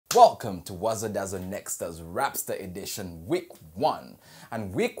Welcome to Wazo Dazo Nexta's Rapster Edition Week 1.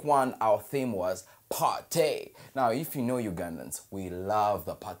 And Week 1, our theme was party. Now, if you know Ugandans, we love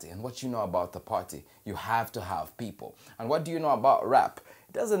the party. And what you know about the party, you have to have people. And what do you know about rap?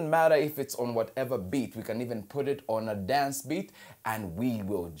 It doesn't matter if it's on whatever beat. We can even put it on a dance beat and we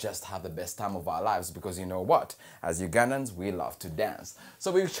will just have the best time of our lives, because you know what? As Ugandans, we love to dance.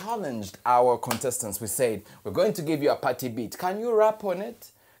 So we challenged our contestants. We said, we're going to give you a party beat. Can you rap on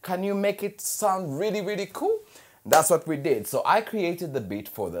it? Can you make it sound really, really cool? That's what we did. So I created the beat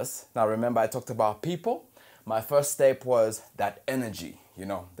for this. Now remember, I talked about people. My first step was that energy, you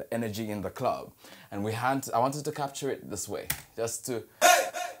know, the energy in the club. And I wanted to capture it this way, just to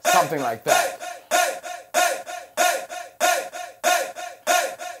something like that.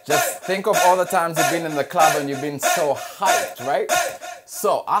 Just think of all the times you've been in the club and you've been so hyped, right?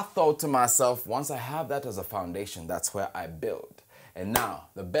 So I thought to myself, once I have that as a foundation, that's where I build. And now,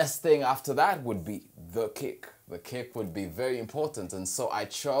 the best thing after that would be the kick. The kick would be very important, and so I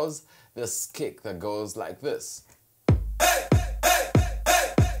chose this kick that goes like this.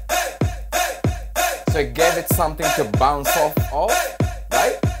 So it gave it something to bounce off,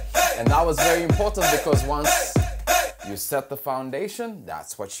 right? And that was very important because once you set the foundation,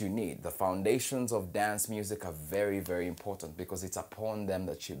 that's what you need. The foundations of dance music are very, very important because it's upon them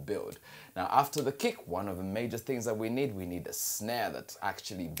that you build. Now, after the kick, one of the major things that we need a snare that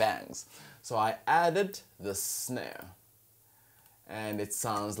actually bangs. So I added the snare and it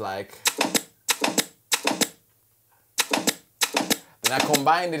sounds like... Then I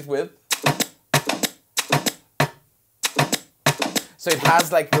combined it with... So it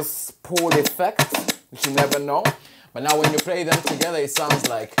has like this pull effect, which you never know. But now when you play them together, it sounds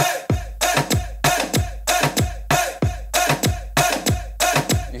like...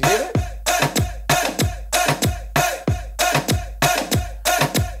 You hear it?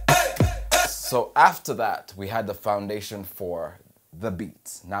 So after that, we had the foundation for the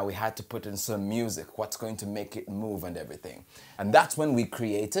beat. Now we had to put in some music, what's going to make it move and everything. And that's when we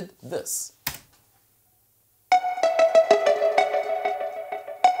created this.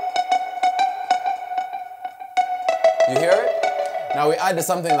 You hear it? Now we added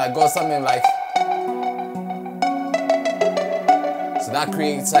something like, goes something like... So that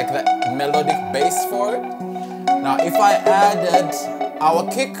creates like that melodic bass for it. Now if I added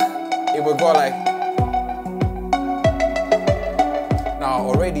our kick, it would go like... Now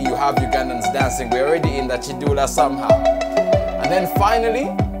already you have Ugandans dancing. We're already in that chidula somehow. And then finally,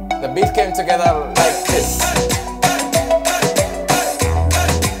 the beat came together like this.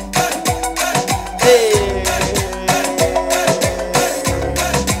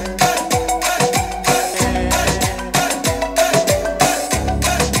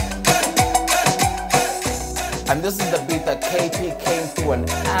 And this is the beat that KP came through and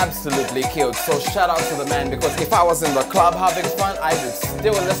absolutely killed. So shout out to the man, because if I was in the club having fun, I would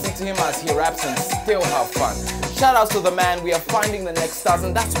still listen to him as he raps and still have fun. Shout out to the man. We are finding the next stars,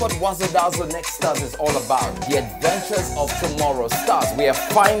 and that's what Wazo Dazo Next Stars is all about. The adventures of tomorrow's stars. We are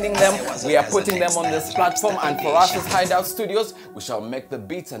finding them, we are putting them on this platform, and for us as Hideout Studios, we shall make the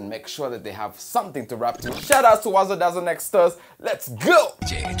beats and make sure that they have something to rap to. Shout out to Wazo Dazo Next Stars. Let's go!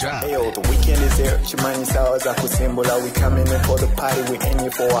 Hey yo, the weekend is here. Chimani stars I could symbol. We coming in for the party, we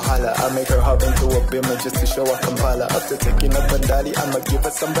aiming for a holla. I make her hop into a bimmer just to show a Kampala. After taking up a daddy, I'ma give her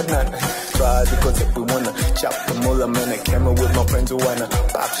some banana. Try because if we wanna chop the mullah, man, a camera with my friends who wanna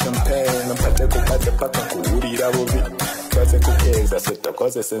pop champagne. I'm pate paka kuuri rawovi. Kaze kukeza seta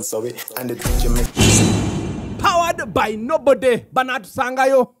koze sensory and the teacher me. Powered by nobody, Banat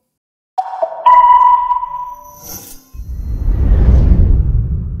Sangayo.